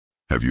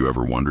Have you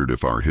ever wondered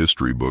if our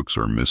history books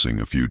are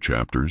missing a few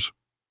chapters?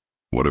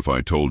 What if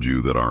I told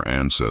you that our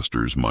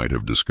ancestors might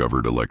have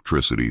discovered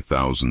electricity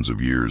thousands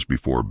of years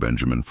before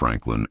Benjamin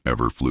Franklin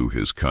ever flew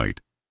his kite?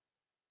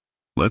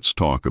 Let's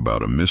talk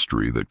about a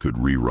mystery that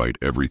could rewrite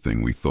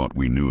everything we thought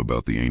we knew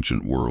about the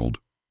ancient world,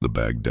 the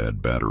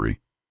Baghdad Battery.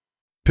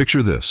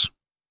 Picture this.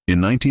 In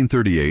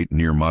 1938,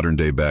 near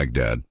modern-day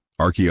Baghdad,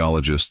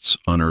 archaeologists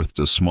unearthed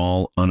a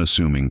small,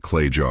 unassuming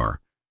clay jar.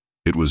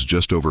 It was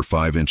just over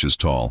 5 inches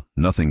tall,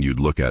 nothing you'd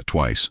look at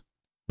twice.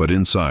 But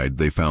inside,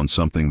 they found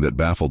something that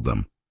baffled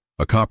them.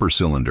 A copper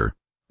cylinder,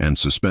 and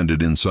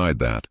suspended inside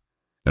that,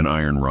 an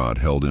iron rod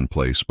held in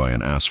place by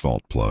an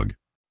asphalt plug.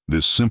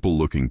 This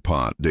simple-looking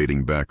pot,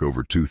 dating back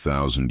over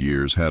 2,000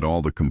 years, had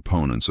all the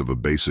components of a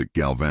basic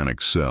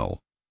galvanic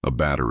cell, a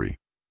battery.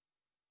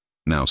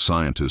 Now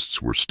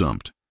scientists were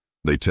stumped.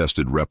 They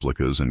tested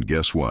replicas, and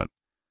guess what?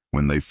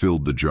 When they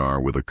filled the jar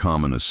with a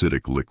common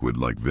acidic liquid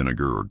like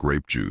vinegar or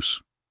grape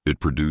juice, it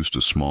produced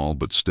a small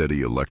but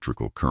steady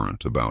electrical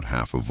current, about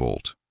half a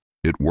volt.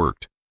 It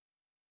worked.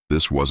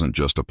 This wasn't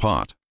just a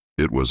pot,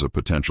 it was a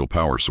potential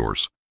power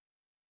source.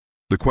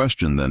 The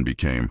question then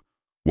became,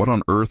 what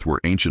on earth were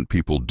ancient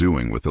people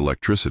doing with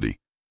electricity?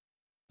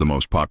 The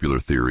most popular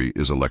theory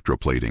is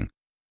electroplating.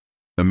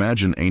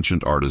 Imagine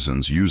ancient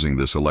artisans using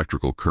this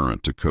electrical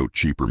current to coat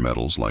cheaper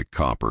metals like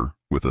copper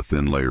with a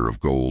thin layer of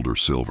gold or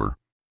silver.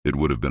 It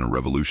would have been a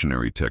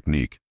revolutionary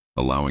technique,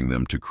 allowing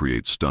them to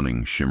create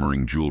stunning,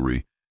 shimmering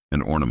jewelry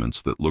and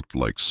ornaments that looked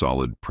like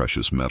solid,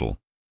 precious metal.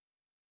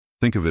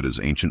 Think of it as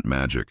ancient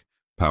magic,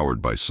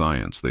 powered by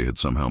science they had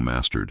somehow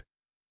mastered.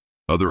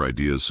 Other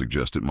ideas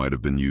suggest it might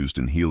have been used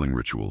in healing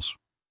rituals.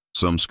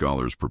 Some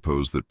scholars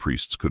propose that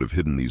priests could have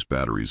hidden these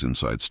batteries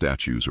inside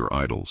statues or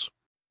idols.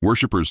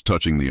 Worshippers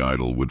touching the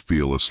idol would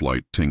feel a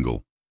slight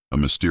tingle, a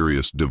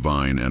mysterious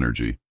divine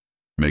energy,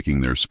 making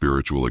their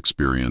spiritual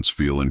experience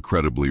feel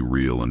incredibly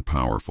real and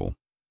powerful.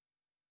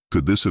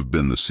 Could this have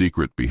been the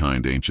secret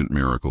behind ancient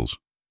miracles?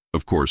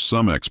 Of course,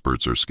 some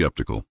experts are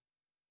skeptical.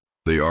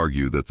 They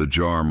argue that the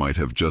jar might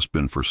have just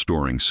been for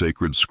storing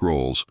sacred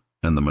scrolls,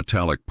 and the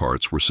metallic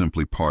parts were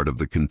simply part of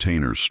the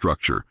container's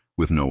structure,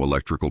 with no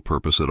electrical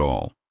purpose at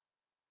all.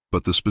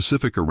 But the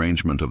specific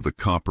arrangement of the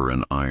copper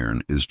and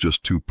iron is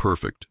just too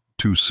perfect,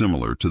 too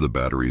similar to the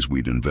batteries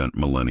we'd invent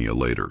millennia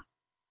later.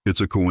 It's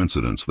a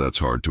coincidence that's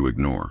hard to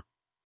ignore.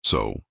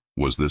 So,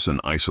 was this an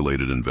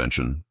isolated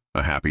invention,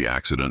 a happy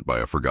accident by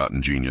a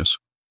forgotten genius?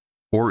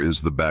 Or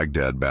is the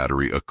Baghdad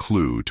Battery a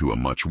clue to a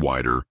much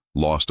wider,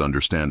 lost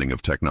understanding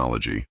of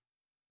technology?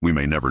 We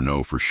may never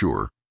know for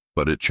sure,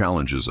 but it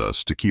challenges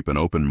us to keep an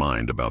open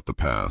mind about the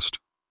past.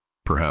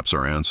 Perhaps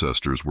our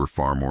ancestors were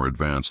far more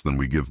advanced than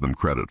we give them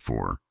credit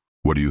for.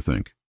 What do you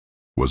think?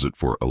 Was it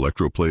for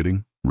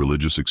electroplating,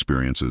 religious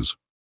experiences,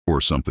 or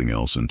something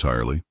else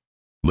entirely?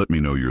 Let me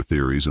know your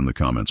theories in the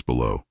comments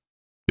below.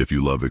 If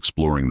you love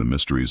exploring the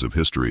mysteries of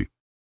history,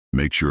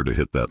 make sure to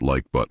hit that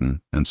like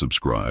button and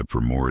subscribe for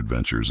more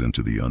adventures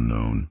into the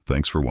unknown.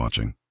 Thanks for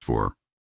watching.